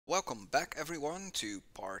Welcome back everyone to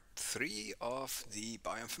part 3 of the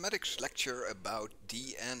bioinformatics lecture about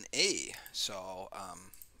DNA.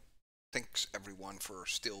 Thanks everyone for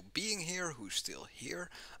still being here, who's still here.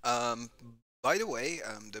 Um, by the way,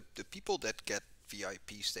 the people that get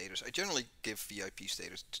VIP status, I generally give VIP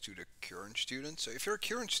status to the current students. So if you're a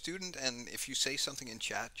current student and if you say something in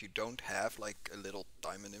chat you don't have like a little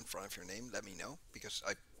diamond in front of your name, let me know because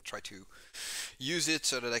I try to use it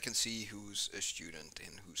so that I can see who's a student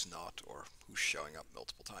and who's not, or who's showing up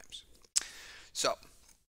multiple times. So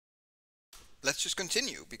let's just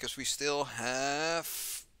continue because we still have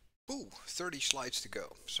 30 slides to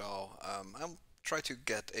go. I'll try to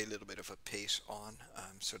get a little bit of a pace on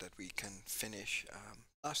so that we can finish.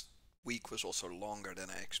 Last week was also longer than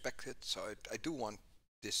I expected, so I do want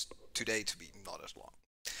this today to be not as long.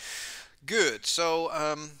 Good.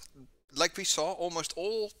 Like we saw, almost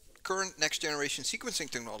all current next generation sequencing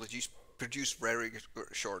technologies produce very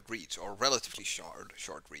short reads, or relatively short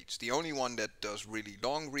reads. The only one that does really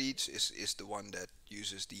long reads is the one that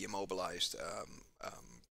uses the immobilized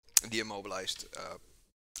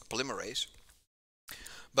polymerase.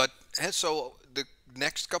 But so the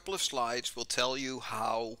next couple of slides will tell you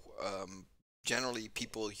how generally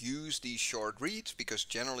people use these short reads, because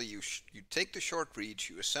generally you take the short reads,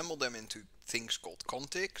 you assemble them into things called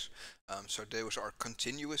contigs. So those are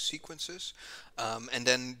continuous sequences, and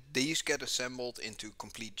then these get assembled into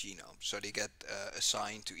complete genomes. So they get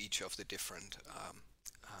assigned to each of the different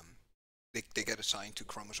they get assigned to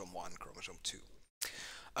chromosome 1, chromosome 2.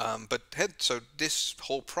 So this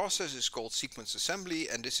whole process is called sequence assembly,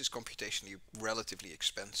 and this is computationally relatively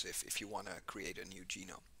expensive if you want to create a new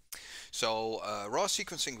genome. So raw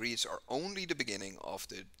sequencing reads are only the beginning of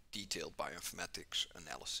the detailed bioinformatics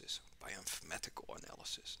analysis. Bioinformatical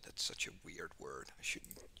analysis. That's such a weird word. I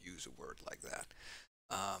shouldn't use a word like that.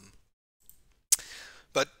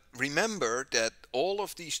 But remember that all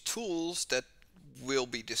of these tools that will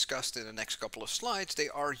be discussed in the next couple of slides, they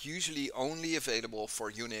are usually only available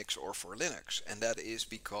for Unix or for Linux, and that is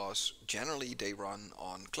because generally they run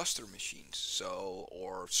on cluster machines,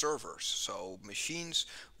 or servers, so machines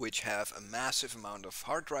which have a massive amount of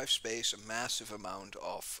hard drive space, a massive amount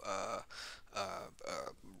of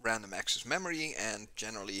random access memory, and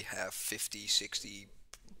generally have 50, 60,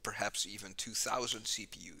 perhaps even 2000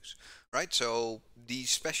 CPUs, right? So these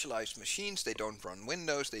specialized machines, they don't run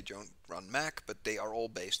Windows, they don't run Mac, but they are all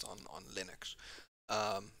based on Linux.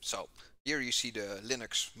 So here you see the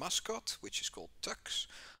Linux mascot, which is called Tux.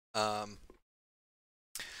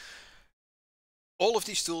 All of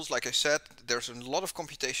these tools, like I said, there's a lot of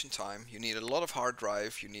computation time. You need a lot of hard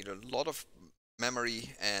drive, you need a lot of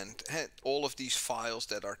memory, and all of these files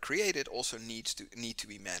that are created also need to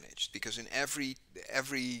be managed, because in every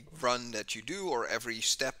run that you do, or every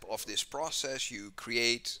step of this process, you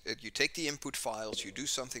take the input files, you do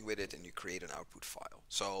something with it, and you create an output file.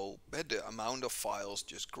 So the amount of files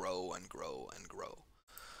just grow and grow and grow.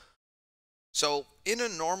 So in a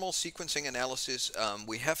normal sequencing analysis,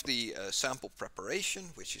 we have the sample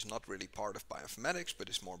preparation, which is not really part of bioinformatics, but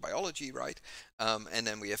is more biology, right? And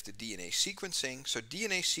then we have the DNA sequencing. So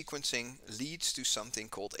DNA sequencing leads to something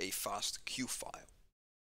called a FASTQ file.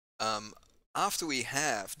 After we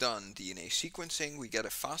have done DNA sequencing, we get a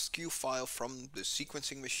FASTQ file from the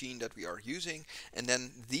sequencing machine that we are using, and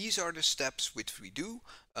then these are the steps which we do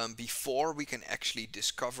before we can actually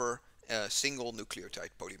discover a single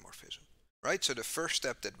nucleotide polymorphism. Right, so the first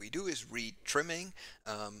step that we do is read trimming,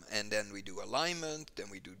 and then we do alignment, then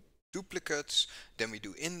we do duplicates, then we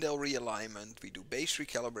do INDEL realignment, we do base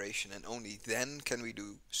recalibration, and only then can we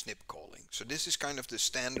do SNP calling. So this is kind of the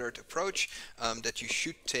standard approach that you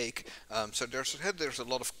should take. So there's a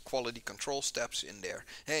lot of quality control steps in there,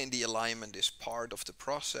 and the alignment is part of the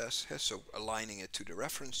process, so aligning it to the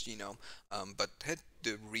reference genome, but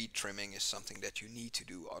the read trimming is something that you need to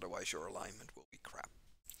do, otherwise your alignment will be crap.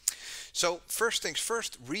 So first things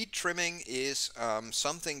first, read trimming is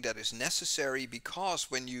something that is necessary,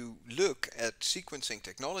 because when you look at sequencing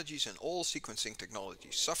technologies, and all sequencing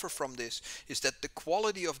technologies suffer from this, is that the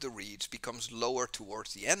quality of the reads becomes lower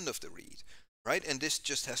towards the end of the read. Right, and this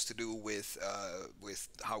just has to do with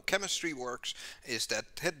how chemistry works. Is that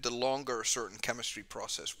the longer a certain chemistry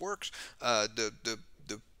process works, the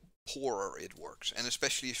poorer it works, and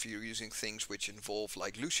especially if you're using things which involve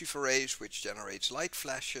like luciferase, which generates light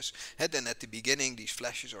flashes, and then at the beginning these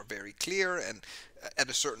flashes are very clear, and at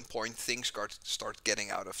a certain point things start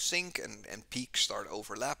getting out of sync, and peaks start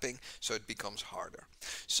overlapping, so it becomes harder.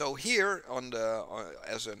 So here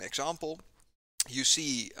as an example, you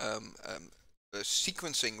see a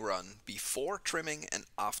sequencing run before trimming and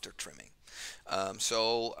after trimming.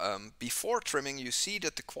 Before trimming, you see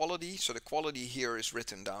that the quality, so the quality here is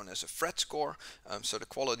written down as a fret score. So the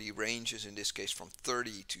quality ranges in this case from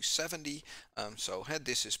 30 to 70.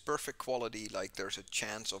 This is perfect quality, like there's a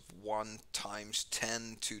chance of 1 times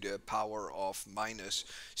 10 to the power of minus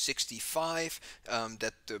 65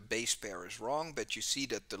 that the base pair is wrong. But you see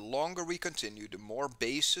that the longer we continue, the more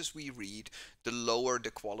bases we read, the lower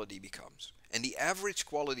the quality becomes. And the average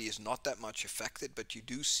quality is not that much affected, but you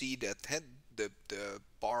do see that the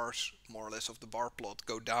bars, more or less, of the bar plot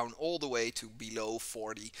go down all the way to below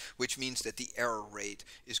 40, which means that the error rate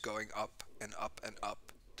is going up and up and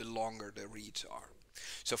up the longer the reads are.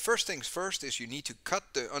 So first things first is you need to cut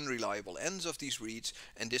the unreliable ends of these reads,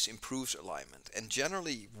 and this improves alignment. And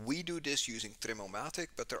generally we do this using Trimomatic,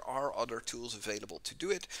 but there are other tools available to do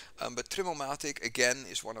it. But Trimomatic again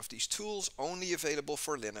is one of these tools only available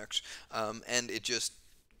for Linux, and it just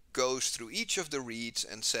goes through each of the reads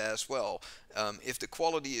and says, well, if the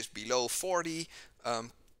quality is below 40,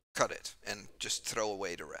 cut it and just throw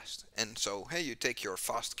away the rest. And so, hey, you take your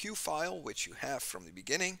FastQ file, which you have from the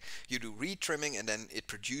beginning, you do read trimming, and then it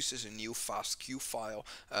produces a new FastQ file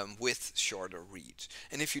with shorter reads.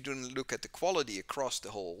 And if you do look at the quality across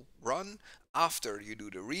the whole run, after you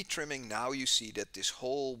do the read trimming, now you see that this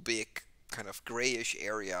whole big kind of grayish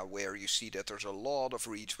area where you see that there's a lot of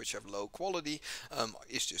reads which have low quality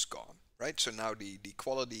is just gone. Right, so now the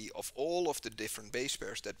quality of all of the different base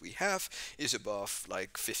pairs that we have is above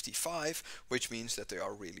like 55, which means that they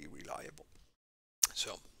are really reliable.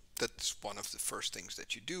 So that's one of the first things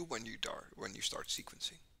that you do when you start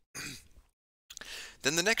sequencing.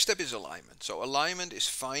 Then the next step is alignment. So alignment is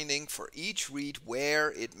finding for each read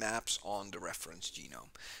where it maps on the reference genome.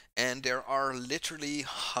 And there are literally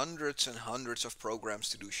hundreds and hundreds of programs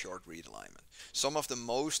to do short read alignment. Some of the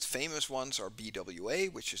most famous ones are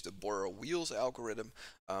BWA, which is the Borel-Wheels algorithm.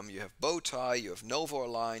 You have Bowtie, you have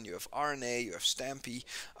NovoAlign, you have RNA, you have Stampy.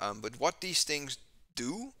 But what these things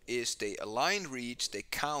do is they align reads, they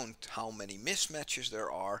count how many mismatches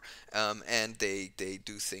there are, and they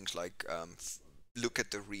do things like look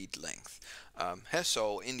at the read length.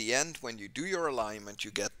 So in the end, when you do your alignment,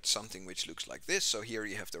 you get something which looks like this. So here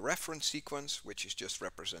you have the reference sequence, which is just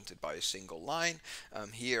represented by a single line.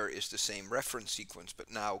 Here is the same reference sequence,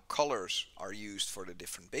 but now colors are used for the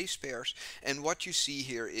different base pairs. And what you see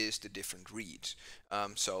here is the different reads.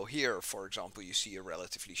 So here, for example, you see a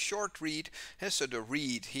relatively short read. So the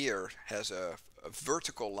read here has a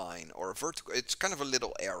vertical line, or a vertical, it's kind of a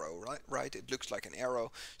little arrow, right? It looks like an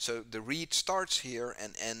arrow. So the read starts here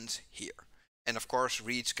and ends here. And of course,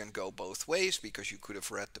 reads can go both ways, because you could have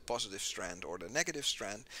read the positive strand or the negative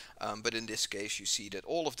strand. But in this case, you see that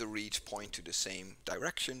all of the reads point to the same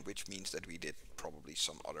direction, which means that we did probably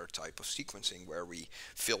some other type of sequencing where we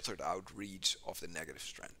filtered out reads of the negative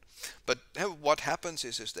strand. But what happens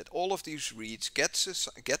is that all of these reads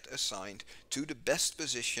get assigned to the best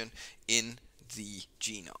position in the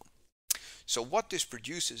genome. So what this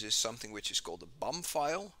produces is something which is called a BUM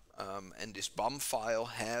file. And this BUM file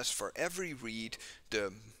has for every read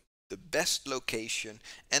the best location,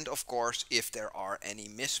 and of course if there are any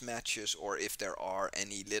mismatches or if there are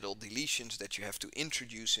any little deletions that you have to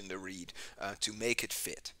introduce in the read to make it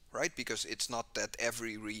fit. Right? Because it's not that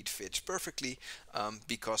every read fits perfectly,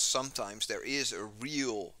 because sometimes there is a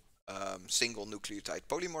real single nucleotide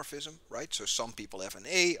polymorphism, right? So some people have an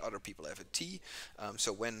A, other people have a T.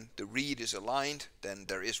 So when the read is aligned, then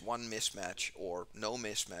there is one mismatch or no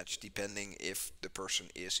mismatch, depending if the person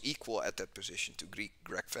is equal at that position to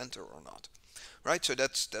Greg Venter or not. Right, so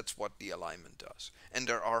that's what the alignment does. And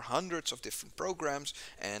there are hundreds of different programs,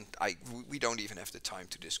 and we don't even have the time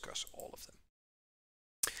to discuss all of them.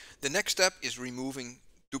 The next step is removing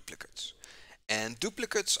duplicates. And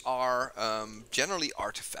duplicates are generally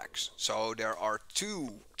artifacts. So there are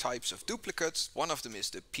two types of duplicates. One of them is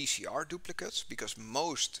the PCR duplicates, because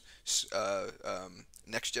most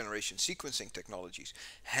next generation sequencing technologies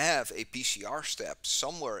have a PCR step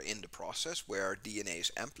somewhere in the process where DNA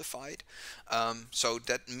is amplified. So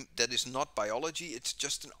that is not biology, it's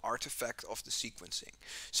just an artifact of the sequencing.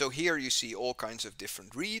 So here you see all kinds of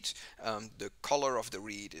different reads. The color of the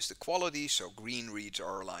read is the quality, so green reads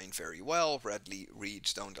are aligned very well, red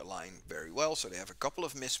reads don't align very well, so they have a couple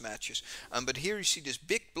of mismatches. But here you see this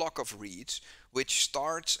big block of reads which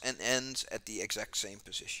starts and ends at the exact same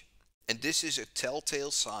position. And this is a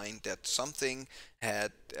telltale sign that something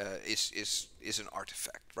is an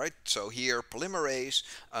artifact, right? So here polymerase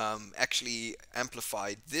actually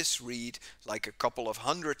amplified this read like a couple of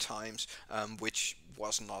hundred times, which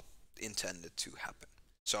was not intended to happen.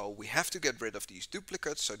 So we have to get rid of these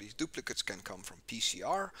duplicates, so these duplicates can come from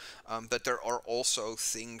PCR, but there are also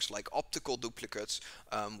things like optical duplicates,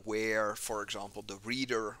 where, for example, the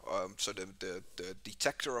reader, so the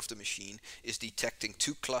detector of the machine is detecting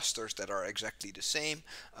two clusters that are exactly the same,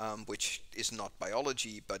 which is not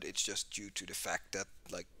biology, but it's just due to the fact that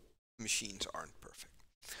like machines aren't perfect.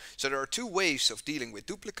 So there are two ways of dealing with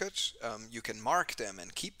duplicates. You can mark them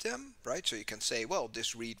and keep them, right? So you can say, well,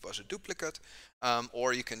 this read was a duplicate,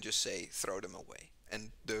 or you can just say throw them away.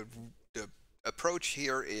 And the approach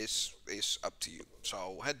here is up to you.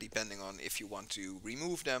 So depending on if you want to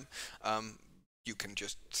remove them, you can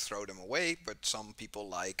just throw them away. But some people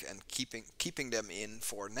like and keeping them in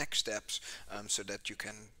for next steps, so that you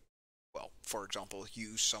can, well, for example,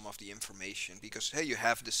 use some of the information, because hey, you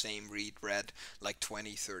have the same read read like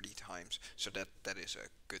 20, 30 times, so that is a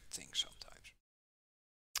good thing sometimes.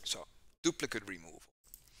 So duplicate removal.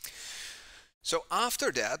 So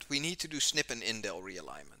after that, we need to do SNP and INDEL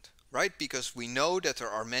realignment, right? Because we know that there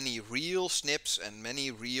are many real SNPs and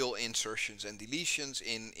many real insertions and deletions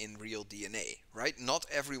in real DNA, right? Not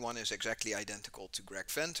everyone is exactly identical to Greg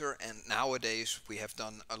Venter, and nowadays we have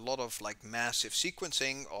done a lot of like massive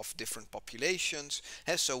sequencing of different populations.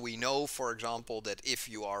 So we know, for example, that if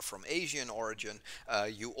you are from Asian origin,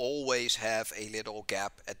 you always have a little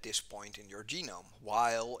gap at this point in your genome,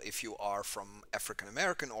 while if you are from African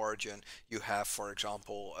American origin, you have, for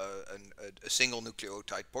example, a single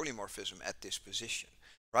nucleotide polymorphism at this position,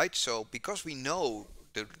 right? So because we know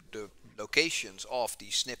the locations of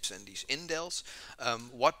these SNPs and these indels,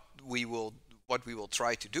 what we will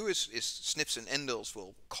try to do is SNPs and indels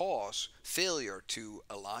will cause failure to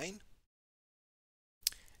align.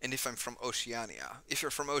 And if I'm from Oceania, if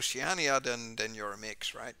you're from Oceania, then you're a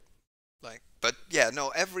mix, right? Like, but yeah, no,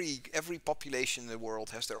 every population in the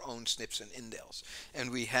world has their own SNPs and indels.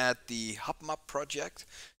 And we had the HubMap project.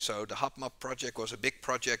 So the HubMap project was a big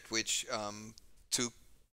project which took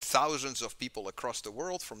thousands of people across the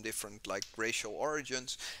world from different like racial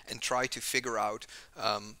origins and try to figure out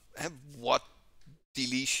what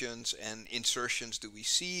deletions and insertions do we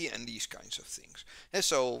see and these kinds of things. And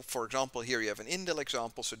so, for example, here you have an indel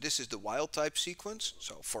example. So this is the wild type sequence.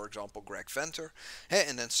 So, for example, Greg Venter.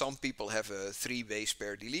 And then some people have a 3 base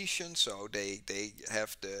pair deletion. So they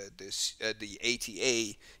have the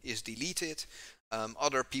ATA is deleted.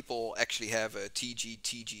 Other people actually have a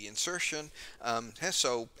TG insertion.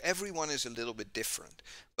 So everyone is a little bit different.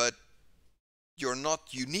 But you're not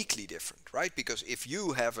uniquely different, right? Because if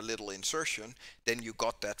you have a little insertion, then you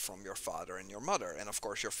got that from your father and your mother. And of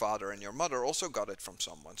course, your father and your mother also got it from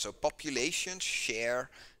someone. So populations share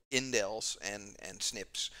indels and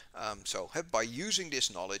SNPs. So by using this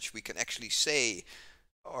knowledge, we can actually say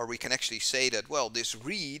that, well, this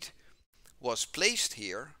read was placed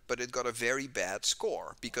here, but it got a very bad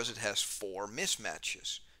score because it has 4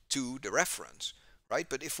 mismatches to the reference. Right?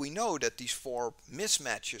 But if we know that these 4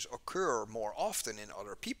 mismatches occur more often in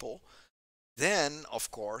other people, then of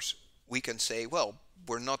course we can say, well,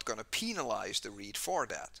 we're not going to penalize the read for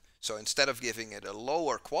that. So instead of giving it a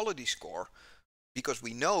lower quality score, because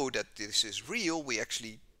we know that this is real, we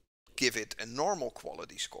actually give it a normal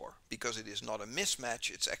quality score because it is not a mismatch,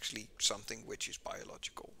 it's actually something which is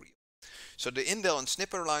biological real. So the indel and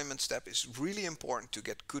SNP alignment step is really important to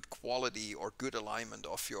get good quality or good alignment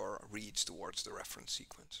of your reads towards the reference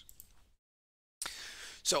sequence.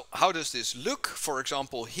 So how does this look? For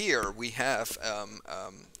example, here we have an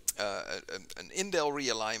indel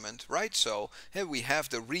realignment, right? So here we have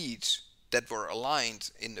the reads that were aligned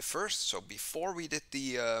in the first, so before we did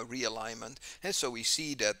the realignment. And so we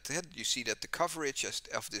see that, you see that the coverage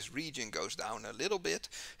of this region goes down a little bit.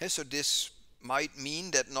 And so this might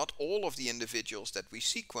mean that not all of the individuals that we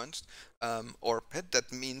sequenced, or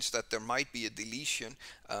that means that there might be a deletion.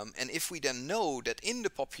 And if we then know that in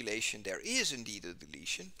the population there is indeed a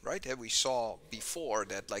deletion, right? We saw before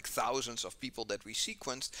that like thousands of people that we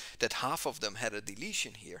sequenced, that half of them had a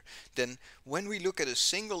deletion here. Then when we look at a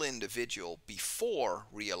single individual before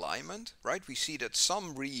realignment, right, we see that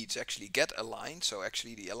some reads actually get aligned. So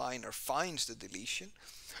actually the aligner finds the deletion.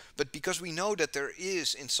 But because we know that there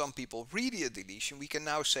is in some people really a deletion, we can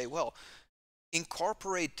now say, well,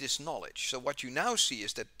 incorporate this knowledge. So what you now see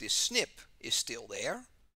is that this SNP is still there,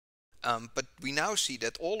 but we now see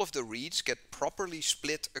that all of the reads get properly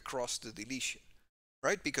split across the deletion,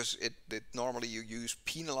 right? Because normally you use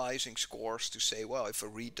penalizing scores to say, well, if a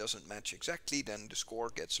read doesn't match exactly, then the score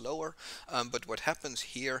gets lower. But what happens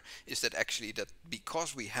here is that actually that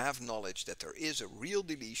because we have knowledge that there is a real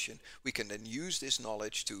deletion, we can then use this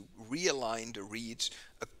knowledge to realign the reads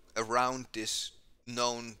around this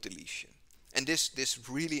known deletion. And this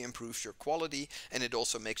really improves your quality, and it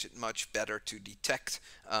also makes it much better to detect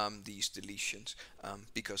these deletions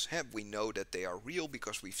because we know that they are real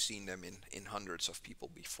because we've seen them in hundreds of people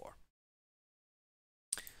before.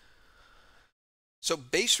 So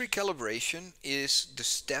base recalibration is the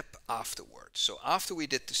step afterwards. So after we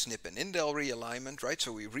did the SNP and INDEL realignment, right?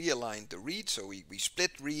 So we realigned the reads. So we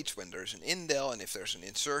split reads when there's an INDEL, and if there's an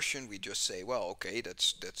insertion, we just say, well, okay,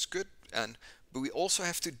 that's good. But we also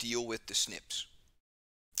have to deal with the SNPs.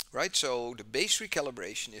 Right, so the base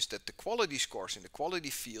recalibration is that the quality scores in the quality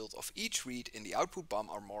field of each read in the output BOM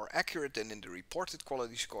are more accurate than in the reported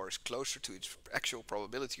quality scores, closer to its actual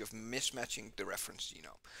probability of mismatching the reference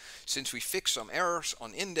genome. Since we fix some errors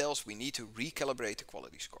on indels, we need to recalibrate the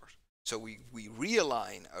quality scores. So we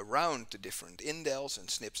realign around the different indels and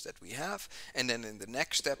SNPs that we have, and then in the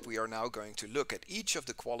next step we are now going to look at each of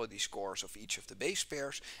the quality scores of each of the base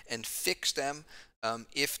pairs and fix them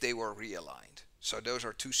if they were realigned. So those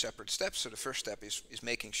are two separate steps. So the first step is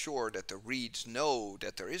making sure that the reads know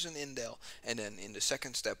that there is an indel, and then in the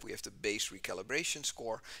second step we have the base recalibration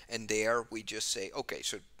score, and there we just say, okay,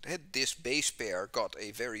 so this base pair got a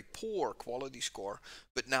very poor quality score,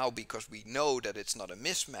 but now because we know that it's not a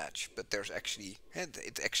mismatch, but there's actually,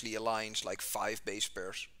 it actually aligns like 5 base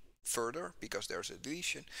pairs further because there's a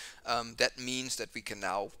deletion, that means that we can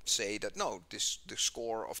now say that no, the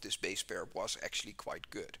score of this base pair was actually quite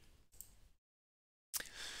good.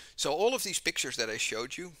 So all of these pictures that I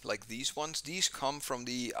showed you, like these ones, these come from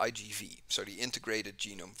the IGV, so the Integrated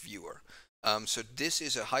Genome Viewer. So this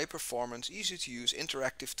is a high performance, easy to use,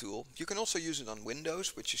 interactive tool. You can also use it on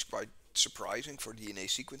Windows, which is quite surprising for DNA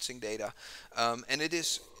sequencing data. And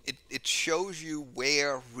it shows you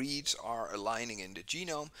where reads are aligning in the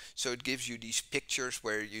genome. So it gives you these pictures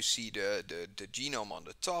where you see the genome on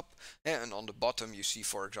the top, and on the bottom you see,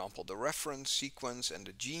 for example, the reference sequence and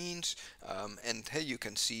the genes. And you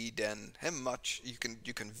can see then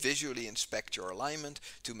you can visually inspect your alignment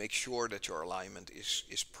to make sure that your alignment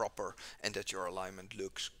is proper and that your alignment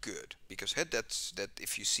looks good. Because that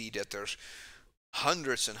if you see that there's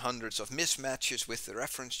hundreds and hundreds of mismatches with the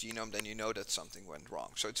reference genome, then you know that something went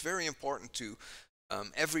wrong. So it's very important to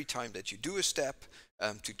every time that you do a step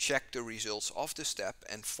to check the results of the step,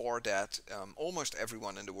 and for that almost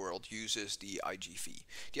everyone in the world uses the IGV.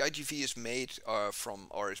 The IGV is made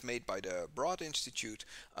is made by the Broad Institute,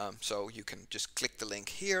 so you can just click the link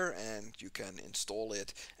here and you can install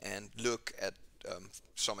it and look at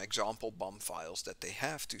some example BOM files that they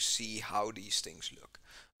have to see how these things look.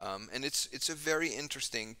 And it's a very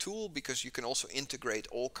interesting tool because you can also integrate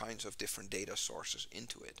all kinds of different data sources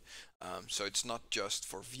into it. So it's not just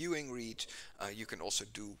for viewing reads, you can also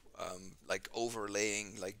do like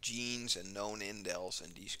overlaying like genes and known indels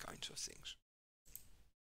and these kinds of things.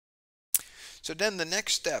 So then the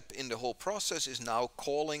next step in the whole process is now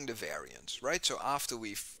calling the variants, right? So after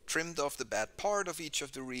we've trimmed off the bad part of each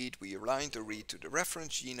of the read, we aligned the read to the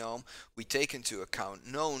reference genome, we take into account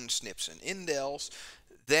known SNPs and indels,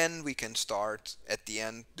 then we can start at the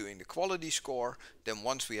end doing the quality score. Then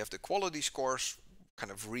once we have the quality scores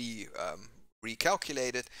kind of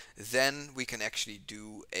recalculated, then we can actually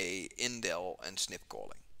do a indel and SNP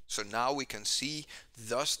calling. So now we can see,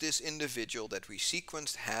 does this individual that we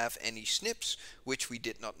sequenced have any SNPs which we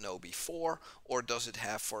did not know before, or does it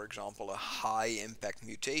have, for example, a high impact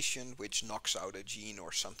mutation which knocks out a gene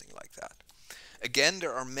or something like that. Again,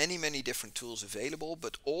 there are many different tools available,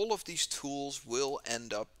 but all of these tools will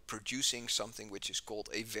end up producing something which is called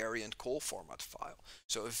a variant call format file,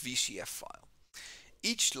 so a VCF file.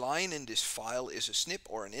 Each line in this file is a SNP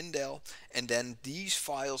or an indel, and then these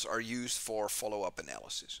files are used for follow-up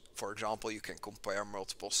analysis. For example, you can compare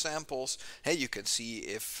multiple samples. Hey, you can see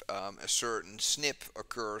if a certain SNP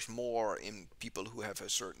occurs more in people who have a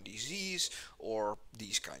certain disease or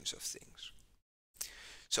these kinds of things.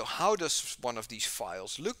 So how does one of these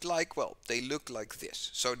files look like? Well, they look like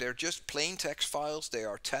this. So they're just plain text files. They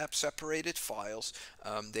are tab separated files.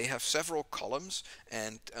 They have several columns,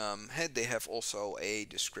 and they have also a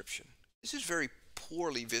description. This is very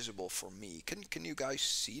poorly visible for me. Can you guys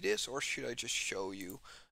see this, or should I just show you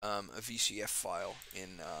a VCF file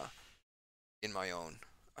in my own?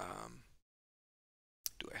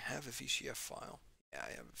 Do I have a VCF file? Yeah,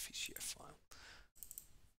 I have a VCF file.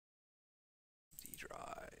 D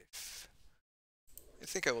drive. I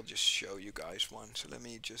think I will just show you guys one. So let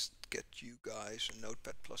me just get you guys a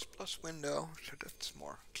Notepad++ window so that's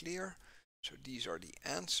more clear. So these are the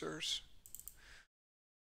answers.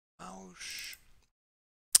 Mouse.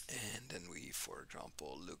 And then we, for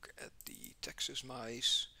example, look at the Texas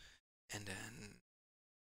mice. And then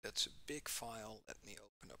that's a big file. Let me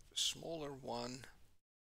open up a smaller one.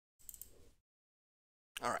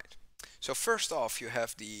 All right. So first off, you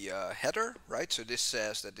have the header, right? So this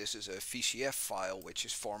says that this is a VCF file, which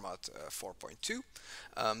is format 4.2.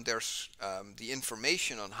 There's the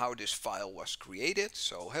information on how this file was created.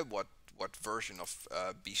 So what version of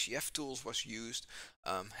BCF tools was used,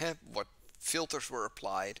 what filters were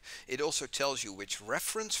applied. It also tells you which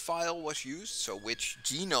reference file was used, so which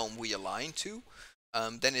genome we aligned to.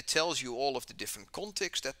 Then it tells you all of the different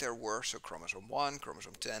contigs that there were, so chromosome 1,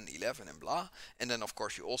 chromosome 10, 11, and blah. And then, of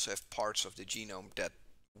course, you also have parts of the genome that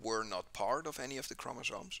were not part of any of the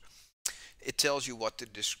chromosomes. It tells you what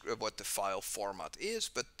the file format is,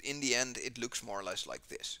 but in the end, it looks more or less like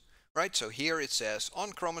this. Right, so here it says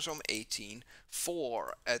on chromosome 18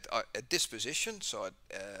 at this position, so at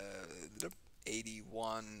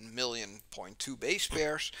 81 million.2 base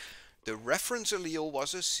pairs, the reference allele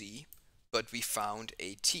was a C, but we found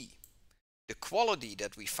a T. The quality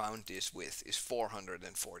that we found this with is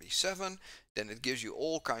 447. Then it gives you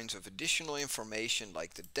all kinds of additional information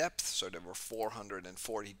like the depth. So there were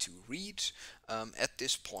 442 reads at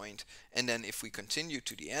this point. And then if we continue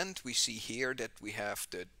to the end, we see here that we have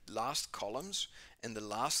the last columns. And the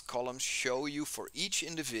last columns show you for each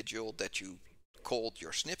individual that you called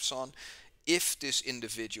your SNPs on, if this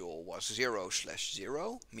individual was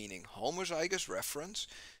 0/0, meaning homozygous reference,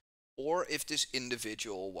 or if this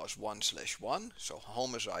individual was 1/1, so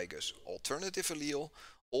homozygous alternative allele,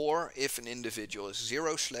 or if an individual is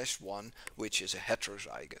 0/1, which is a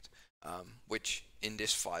heterozygote, which in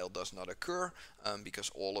this file does not occur because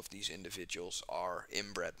all of these individuals are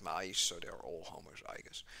inbred mice, so they're all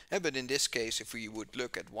homozygous. But in this case, if we would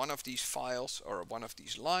look at one of these files or one of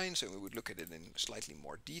these lines and we would look at it in slightly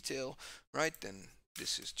more detail, right, then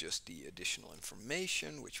this is just the additional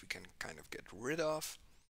information which we can kind of get rid of.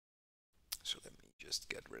 So let me just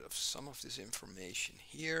get rid of some of this information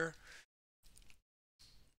here.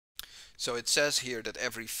 So it says here that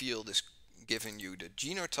every field is giving you the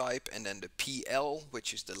genotype and then the PL,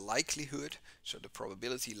 which is the likelihood, so the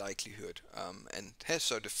probability likelihood.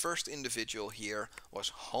 So the first individual here was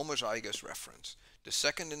homozygous reference. The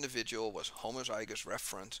second individual was homozygous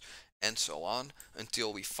reference, and so on,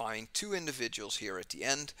 until we find two individuals here at the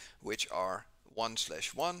end, which are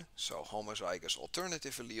 1/1, so homozygous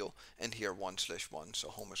alternative allele, and here 1/1, so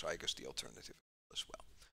homozygous the alternative allele as well.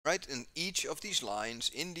 Right, and each of these lines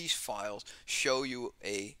in these files show you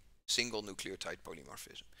a single nucleotide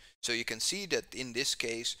polymorphism. So you can see that in this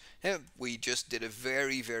case, we just did a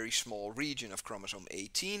very, very small region of chromosome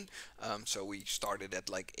 18. So we started at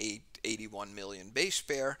like 81 million base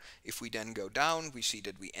pair. If we then go down, we see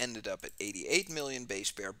that we ended up at 88 million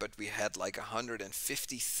base pair, but we had like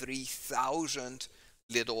 153,000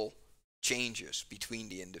 little changes between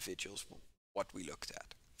the individuals, what we looked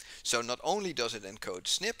at. So not only does it encode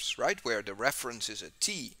SNPs, right, where the reference is a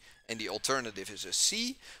T and the alternative is a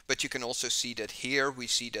C, but you can also see that here we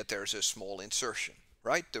see that there's a small insertion,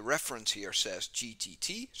 right? The reference here says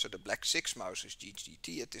GTT, so the black 6 mouse is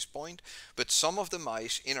GTT at this point, but some of the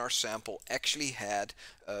mice in our sample actually had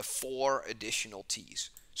 4 additional Ts.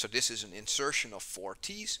 So this is an insertion of 4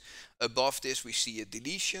 Ts. Above this we see a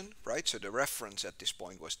deletion, right? So the reference at this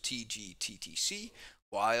point was TGTTC,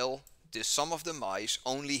 while some of the mice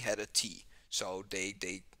only had a T. So the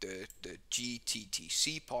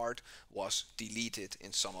GTTC part was deleted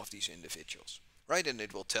in some of these individuals, right? And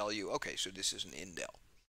it will tell you, okay, so this is an INDEL.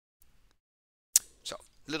 So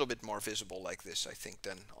a little bit more visible like this, I think,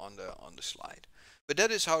 than on the slide. But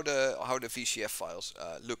that is how the VCF files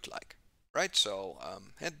look like, right? So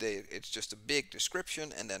it's just a big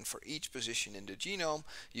description, and then for each position in the genome,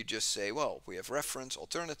 you just say, well, we have reference,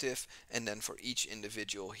 alternative, and then for each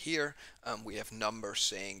individual here, we have numbers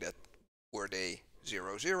saying that were they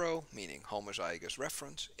 0/0, meaning homozygous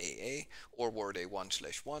reference, AA, or were they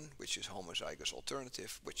 1/1, which is homozygous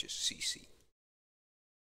alternative, which is CC.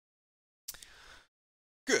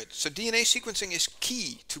 Good, so DNA sequencing is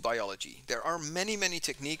key to biology. There are many, many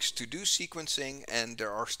techniques to do sequencing, and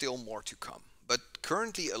there are still more to come. But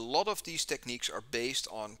currently a lot of these techniques are based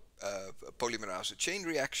on polymerase chain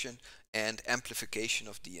reaction and amplification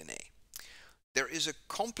of DNA. There is a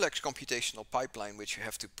complex computational pipeline which you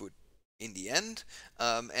have to put in the end,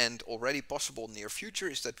 and already possible near future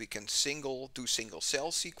is that we can do single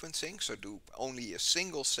cell sequencing, so do only a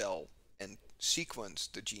single cell and sequence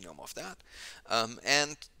the genome of that.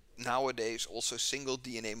 And nowadays also single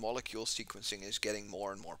DNA molecule sequencing is getting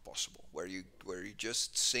more and more possible, where you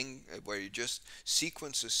just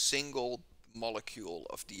sequence a single molecule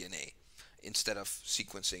of DNA instead of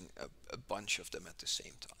sequencing a bunch of them at the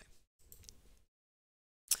same time.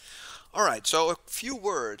 All right, so a few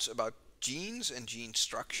words about genes and gene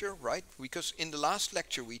structure, right? Because in the last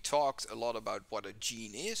lecture we talked a lot about what a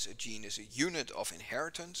gene is. A gene is a unit of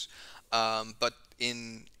inheritance. But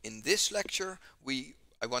in this lecture,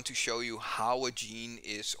 I want to show you how a gene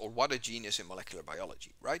is, or what a gene is in molecular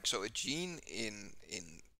biology, right? So a gene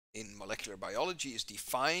in molecular biology is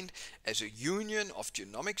defined as a union of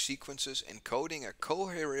genomic sequences encoding a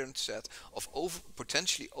coherent set of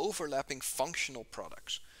potentially overlapping functional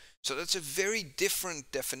products. So that's a very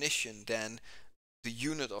different definition than the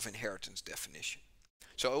unit of inheritance definition.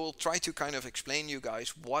 So I will try to kind of explain you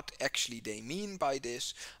guys what actually they mean by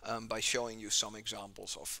this by showing you some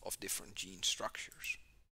examples of different gene structures.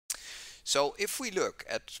 So if we look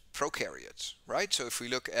at prokaryotes, right? So if we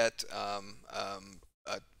look at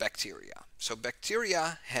bacteria. So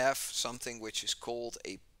bacteria have something which is called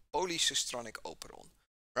a polycistronic operon,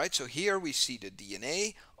 right? So here we see the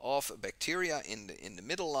DNA of a bacteria in the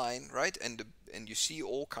middle line, right? And you see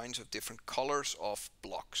all kinds of different colors of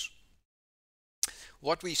blocks.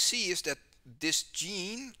 What we see is that this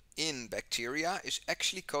gene in bacteria is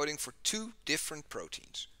actually coding for two different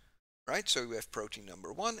proteins, right? So we have protein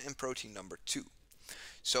number 1 and protein number 2.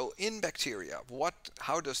 So in bacteria,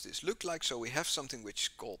 how does this look like? So we have something which is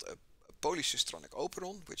called a polycistronic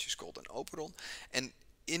operon, which is called an operon, and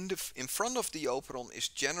in front of the operon is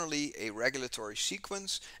generally a regulatory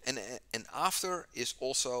sequence, and after is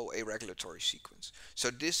also a regulatory sequence.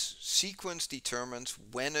 So this sequence determines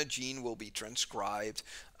when a gene will be transcribed.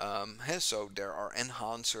 So there are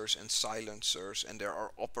enhancers and silencers, and there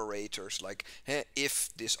are operators like if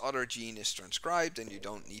this other gene is transcribed, then you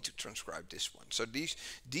don't need to transcribe this one. So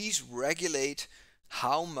these regulate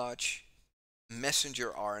how much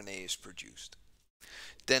messenger RNA is produced.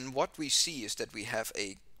 Then what we see is that we have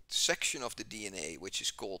a section of the DNA which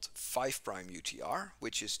is called 5' UTR,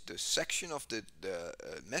 which is the section of the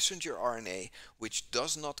messenger RNA which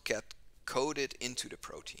does not get coded into the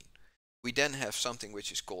protein. We then have something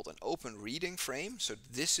which is called an open reading frame. So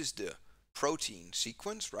this is the protein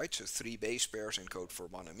sequence, right? So 3 base pairs encode for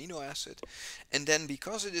 1 amino acid. And then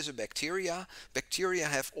because it is a bacteria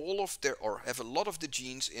have have a lot of the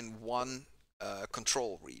genes in one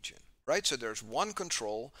control region. Right, so there's one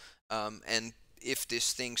control, and if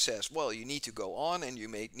this thing says, well, you need to go on and you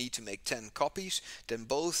need to make 10 copies, then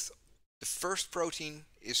both the first protein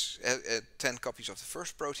is 10 copies of the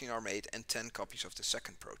first protein are made and 10 copies of the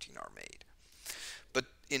second protein are made. But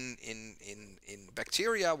in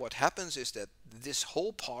bacteria, what happens is that this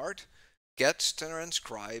whole part gets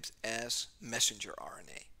transcribed as messenger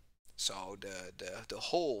RNA. So the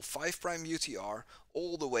whole 5' UTR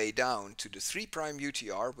all the way down to the 3'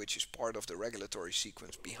 UTR, which is part of the regulatory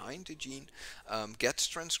sequence behind the gene, gets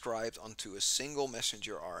transcribed onto a single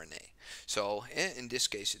messenger RNA. So in this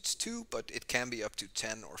case it's 2, but it can be up to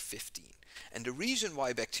 10 or 15. And the reason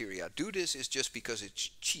why bacteria do this is just because it's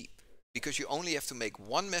cheap. Because you only have to make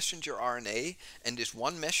one messenger RNA, and this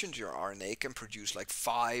one messenger RNA can produce like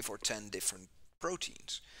 5 or 10 different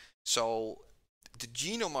proteins. So the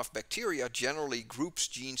genome of bacteria generally groups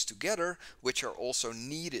genes together which are also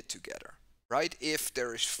needed together, right? If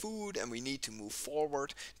there is food and we need to move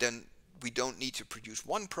forward, then we don't need to produce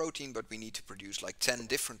one protein, but we need to produce like 10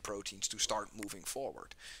 different proteins to start moving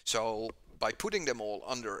forward. So by putting them all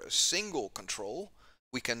under a single control,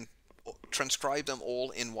 we can transcribe them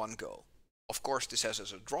all in one go. Of course, this has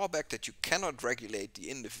as a drawback that you cannot regulate the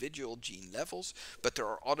individual gene levels, but there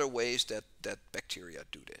are other ways that bacteria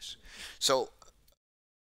do this. So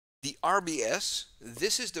the RBS,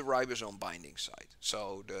 this is the ribosome binding site.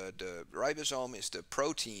 So the ribosome is the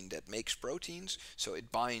protein that makes proteins. So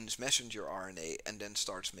it binds messenger RNA and then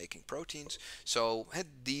starts making proteins. So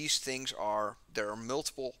these things there are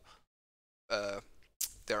multiple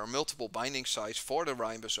binding sites for the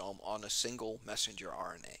ribosome on a single messenger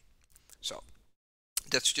RNA. So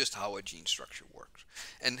that's just how a gene structure works.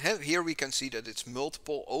 And here we can see that it's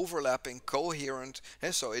multiple overlapping, coherent,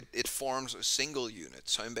 so it forms a single unit.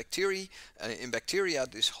 So in bacteria,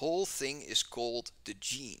 this whole thing is called the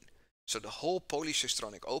gene. So the whole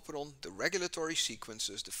polycistronic operon, the regulatory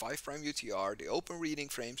sequences, the 5' UTR, the open reading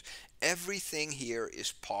frames, everything here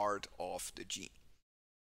is part of the gene.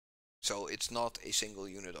 So it's not a single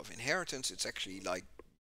unit of inheritance, it's actually like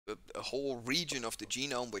a whole region of the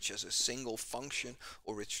genome which has a single function,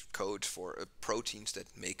 or which codes for proteins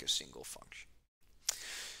that make a single function.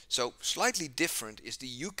 So slightly different is the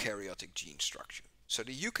eukaryotic gene structure. So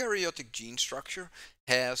the eukaryotic gene structure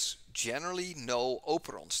has generally no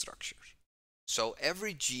operon structures. So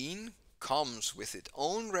every gene comes with its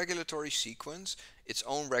own regulatory sequence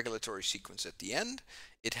at the end.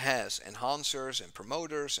 It has enhancers and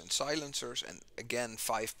promoters and silencers, and again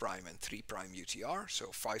 5' and 3' UTR,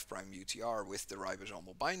 so 5' UTR with the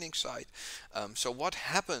ribosomal binding site. So what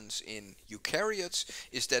happens in eukaryotes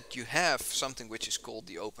is that you have something which is called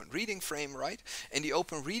the open reading frame, right? And the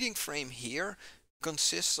open reading frame here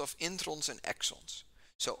consists of introns and exons.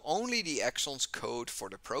 So only the exons code for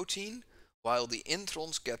the protein, while the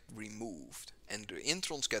introns get removed. And the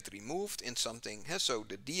introns get removed in something, so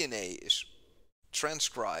the DNA is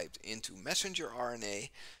transcribed into messenger RNA,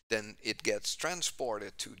 then it gets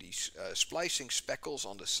transported to these splicing speckles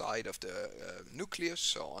on the side of the nucleus,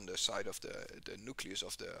 so on the side of the nucleus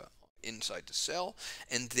of the inside the cell,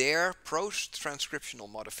 and there post-transcriptional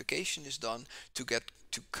modification is done to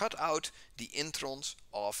cut out the introns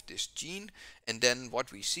of this gene, and then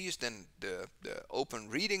what we see is then the open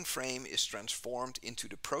reading frame is transformed into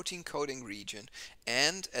the protein coding region,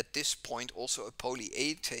 and at this point also a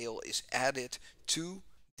poly-A tail is added to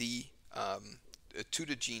the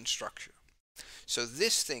gene structure. So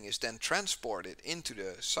this thing is then transported into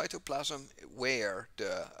the cytoplasm where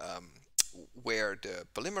the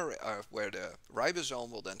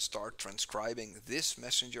ribosome will then start transcribing this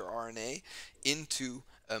messenger RNA into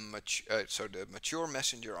so the mature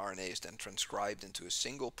messenger RNA is then transcribed into a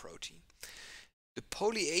single protein. The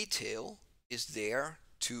poly-A tail is there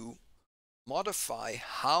to modify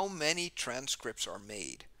how many transcripts are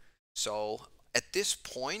made. So at this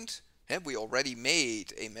point, we already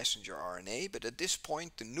made a messenger RNA, but at this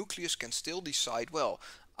point the nucleus can still decide, well,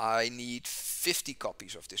 I need 50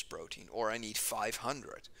 copies of this protein, or I need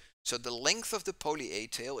 500. So the length of the poly-A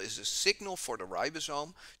tail is a signal for the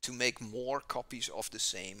ribosome to make more copies of the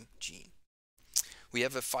same gene. We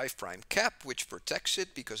have a 5' cap which protects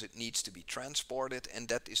it because it needs to be transported, and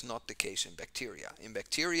that is not the case in bacteria. In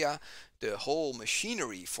bacteria, the whole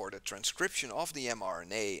machinery for the transcription of the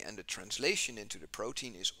mRNA and the translation into the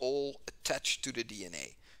protein is all attached to the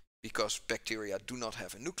DNA. Because bacteria do not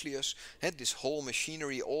have a nucleus, and this whole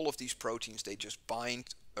machinery, all of these proteins, they just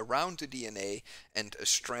bind around the DNA, and a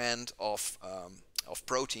strand of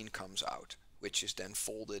protein comes out, which is then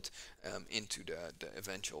folded into the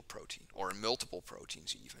eventual protein, or multiple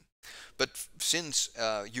proteins even. But since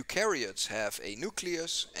eukaryotes have a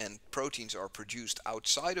nucleus and proteins are produced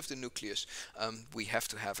outside of the nucleus, we have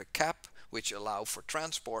to have a cap which allow for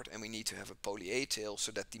transport, and we need to have a poly-A tail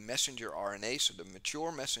so that the messenger RNA, so the mature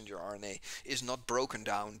messenger RNA, is not broken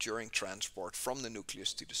down during transport from the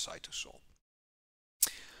nucleus to the cytosol.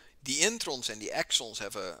 The introns and the exons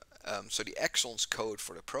have so the exons code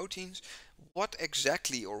for the proteins. What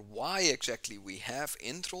exactly or why exactly we have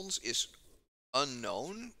introns is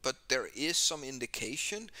unknown, but there is some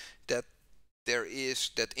indication that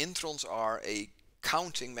introns are a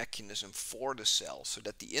counting mechanism for the cell, so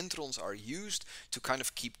that the introns are used to kind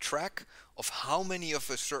of keep track of how many of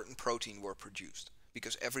a certain protein were produced,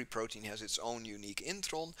 because every protein has its own unique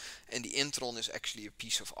intron, and the intron is actually a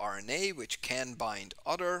piece of RNA which can bind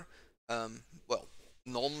other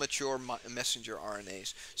non-mature messenger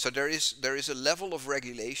RNAs. So there is a level of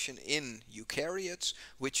regulation in eukaryotes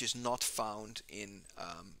which is not found in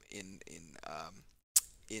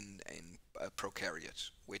prokaryotes,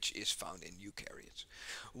 which is found in eukaryotes.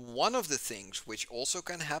 One of the things which also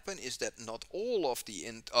can happen is that not all of the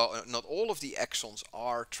exons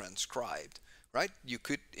are transcribed, right? You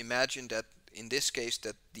could imagine that in this case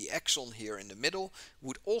that the exon here in the middle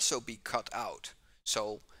would also be cut out.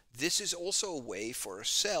 So this is also a way for a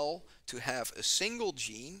cell to have a single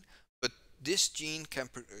gene, but this gene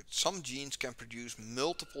some genes can produce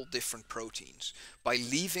multiple different proteins. By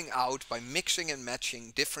mixing and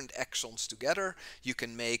matching different exons together, you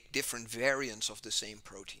can make different variants of the same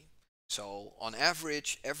protein. So on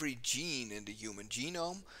average, every gene in the human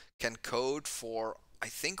genome can code for, I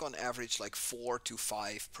think on average, like 4 to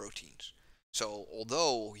 5 proteins. So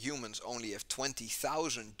although humans only have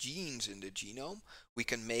 20,000 genes in the genome, we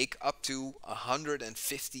can make up to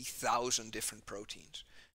 150,000 different proteins.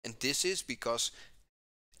 And this is because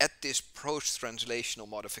at this post-translational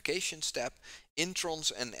modification step,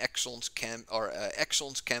 introns and exons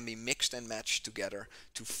can be mixed and matched together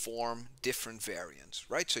to form different variants,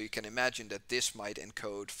 right? So you can imagine that this might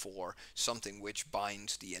encode for something which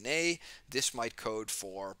binds DNA. This might code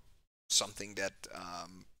for something that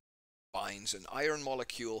binds an iron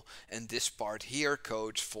molecule, and this part here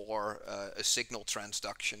codes for a signal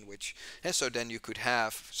transduction, so then you could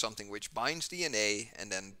have something which binds DNA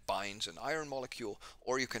and then binds an iron molecule,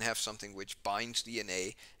 or you can have something which binds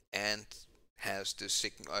DNA and has the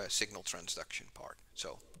signal transduction part.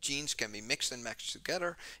 So genes can be mixed and matched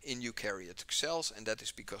together in eukaryotic cells, and that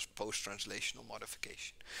is because post-translational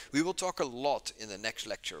modification. We will talk a lot in the next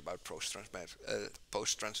lecture about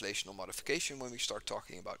post-translational modification when we start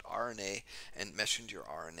talking about RNA and messenger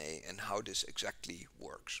RNA and how this exactly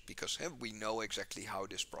works, because we know exactly how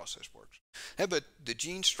this process works. But the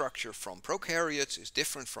gene structure from prokaryotes is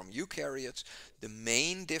different from eukaryotes. The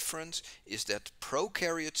main difference is that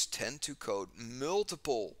prokaryotes tend to code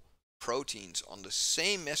multiple proteins on the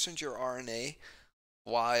same messenger RNA,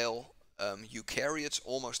 while eukaryotes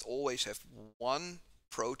almost always have one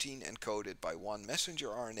protein encoded by one messenger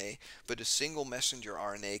RNA, but a single messenger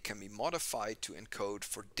RNA can be modified to encode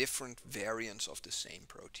for different variants of the same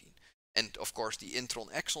protein. And of course, the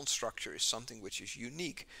intron-exon structure is something which is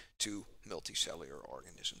unique to multicellular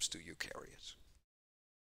organisms, to eukaryotes.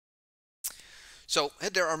 So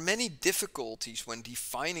there are many difficulties when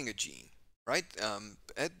defining a gene. Right?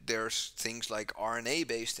 There's things like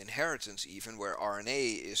RNA-based inheritance even, where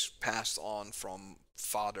RNA is passed on from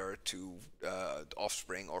father to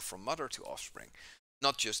offspring or from mother to offspring.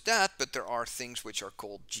 Not just that, but there are things which are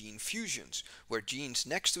called gene fusions, where genes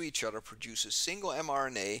next to each other produce a single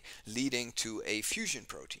mRNA leading to a fusion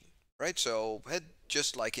protein. Right? So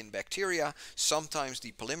just like in bacteria, sometimes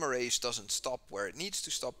the polymerase doesn't stop where it needs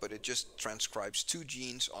to stop, but it just transcribes two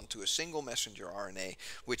genes onto a single messenger RNA,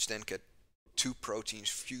 which then get two proteins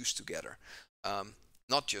fused together.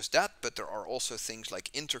 Not just that, but there are also things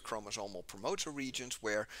like interchromosomal promoter regions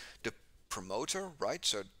where the promoter, right,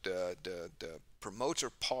 so the promoter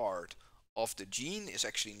part of the gene is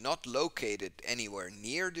actually not located anywhere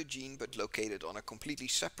near the gene, but located on a completely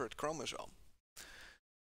separate chromosome.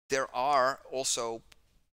 There are also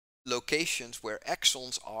locations where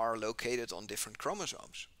exons are located on different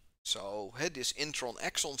chromosomes. So this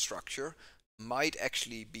intron-exon structure might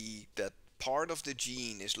actually be that part of the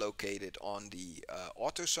gene is located on the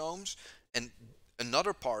autosomes, and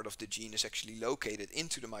another part of the gene is actually located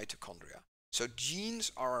into the mitochondria. So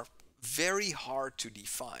genes are very hard to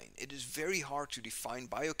define. It is very hard to define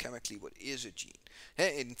biochemically what is a gene.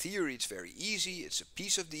 In theory, it's very easy. It's a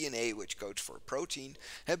piece of DNA which codes for a protein,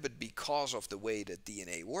 but because of the way that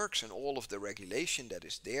DNA works and all of the regulation that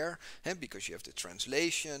is there, because you have the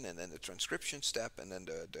translation and then the transcription step and then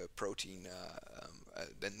the protein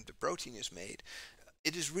is made,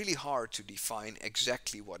 it is really hard to define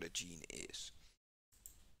exactly what a gene is.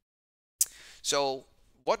 So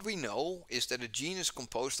what we know is that a gene is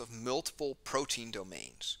composed of multiple protein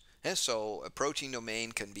domains. So a protein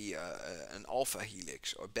domain can be an alpha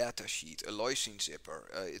helix or beta sheet, a leucine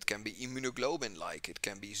zipper. It can be immunoglobulin-like. It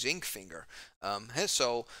can be zinc finger.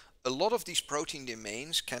 So a lot of these protein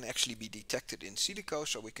domains can actually be detected in silico,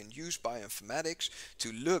 so we can use bioinformatics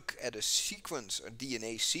to look at a sequence, a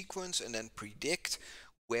DNA sequence, and then predict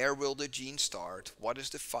where will the gene start, what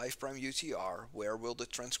is the 5' UTR, where will the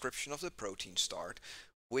transcription of the protein start,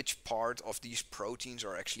 which part of these proteins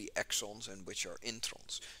are actually exons and which are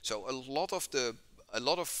introns. So a lot of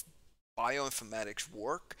bioinformatics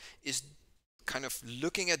work is kind of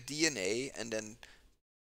looking at DNA and then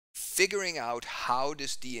figuring out how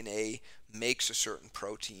this DNA makes a certain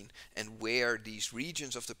protein and where these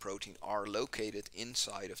regions of the protein are located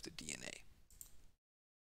inside of the DNA.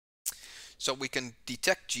 So we can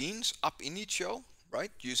detect genes ab initio,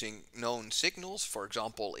 right, using known signals. For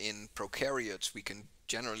example, in prokaryotes, we can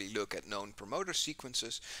generally look at known promoter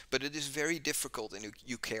sequences, but it is very difficult in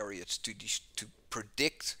eukaryotes to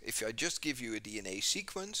predict. If I just give you a DNA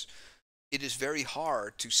sequence, it is very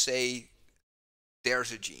hard to say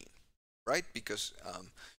there's a gene, right? Because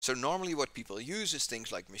so normally what people use is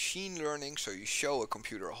things like machine learning. So you show a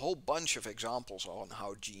computer a whole bunch of examples on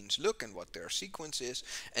how genes look and what their sequence is,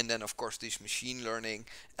 and then of course these machine learning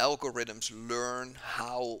algorithms learn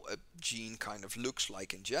how a gene kind of looks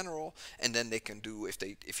like in general, and then they can do,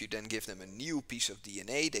 if you then give them a new piece of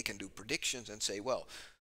DNA, they can do predictions and say, well,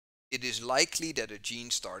 it is likely that a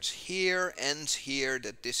gene starts here, ends here,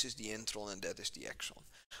 that this is the intron and that is the exon.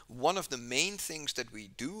 One of the main things that we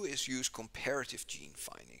do is use comparative gene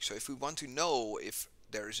finding. So if we want to know if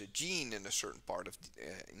there is a gene in a certain part of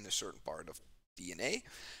DNA,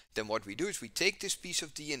 then what we do is we take this piece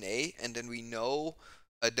of DNA and then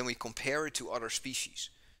then we compare it to other species.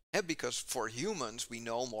 Because for humans we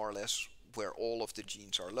know more or less where all of the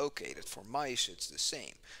genes are located. For mice it's the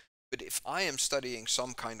same. But if I am studying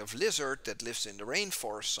some kind of lizard that lives in the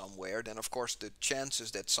rainforest somewhere, then of course the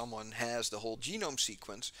chances that someone has the whole genome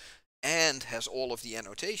sequence and has all of the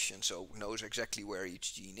annotation, so knows exactly where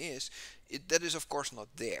each gene is, that is of course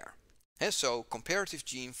not there. So comparative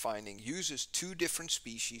gene finding uses two different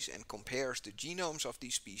species and compares the genomes of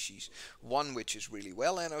these species, one which is really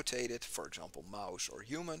well annotated, for example mouse or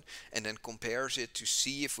human, and then compares it to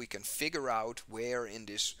see if we can figure out where in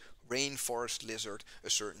this rainforest lizard a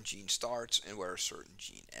certain gene starts and where a certain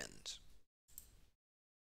gene ends.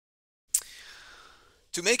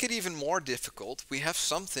 To make it even more difficult, we have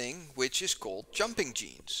something which is called jumping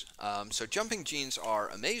genes. So jumping genes are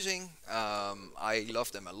amazing. I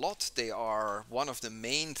love them a lot. They are one of the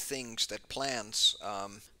main things that plants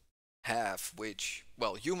have, which,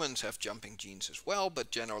 well, humans have jumping genes as well,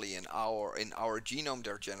 but generally in our genome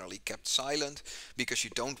they're generally kept silent because you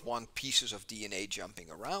don't want pieces of DNA jumping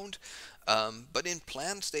around. But in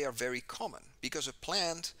plants they are very common because a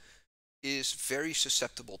plant is very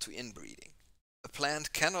susceptible to inbreeding. A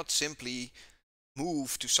plant cannot simply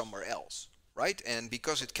move to somewhere else, right? And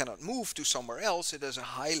because it cannot move to somewhere else, it has a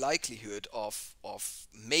high likelihood of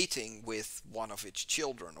mating with one of its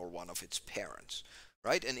children or one of its parents,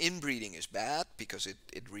 right? And inbreeding is bad because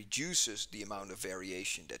it reduces the amount of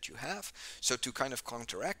variation that you have. So to kind of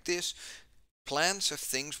counteract this, plants have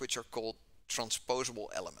things which are called transposable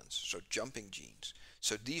elements, so jumping genes.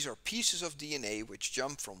 So these are pieces of DNA which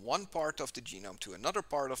jump from one part of the genome to another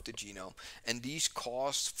part of the genome, and these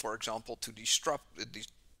cause, for example, to disrupt,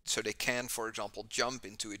 so they can, for example, jump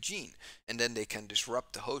into a gene, and then they can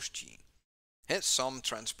disrupt the host gene. Some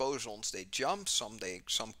transposons they jump, some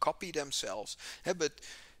copy themselves, but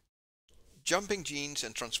jumping genes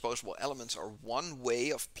and transposable elements are one way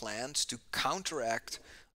of plants to counteract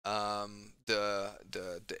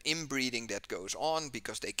the inbreeding that goes on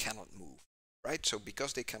because they cannot move, right? So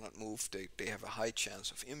because they cannot move, they have a high chance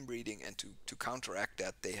of inbreeding, and to counteract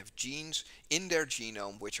that, they have genes in their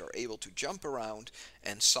genome which are able to jump around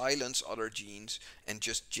and silence other genes and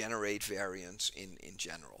just generate variants in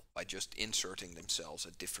general by just inserting themselves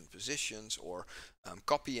at different positions or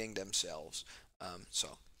copying themselves.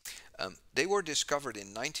 They were discovered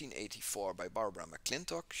in 1984 by Barbara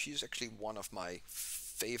McClintock. She's actually one of my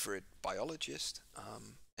favorite biologists,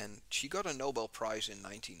 and she got a Nobel Prize in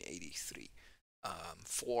 1983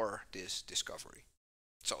 for this discovery.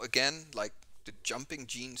 So again, like, the jumping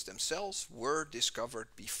genes themselves were discovered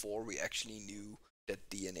before we actually knew that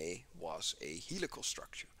DNA was a helical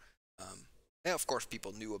structure. And of course,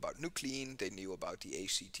 people knew about nuclein, they knew about the A,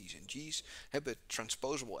 C, T's, and G's, but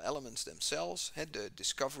transposable elements themselves, the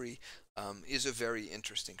discovery is a very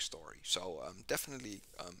interesting story. So definitely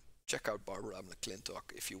check out Barbara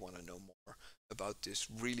McClintock if you want to know more about this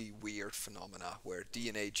really weird phenomena where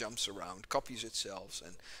DNA jumps around, copies itself,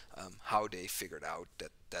 and how they figured out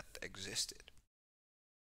that that existed.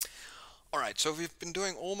 Alright, so we've been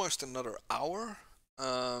doing almost another hour.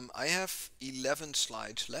 I have 11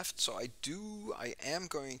 slides left, so I am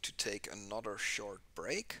going to take another short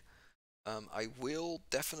break. I will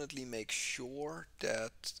definitely make sure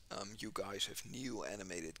that you guys have new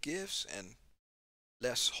animated GIFs and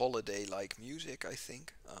less holiday-like music, I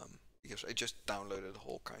think, because I just downloaded a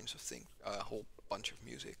whole kinds of things, a whole bunch of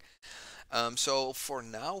music. So for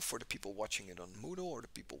now, for the people watching it on Moodle or the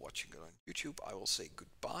people watching it on YouTube, I will say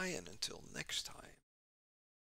goodbye and until next time.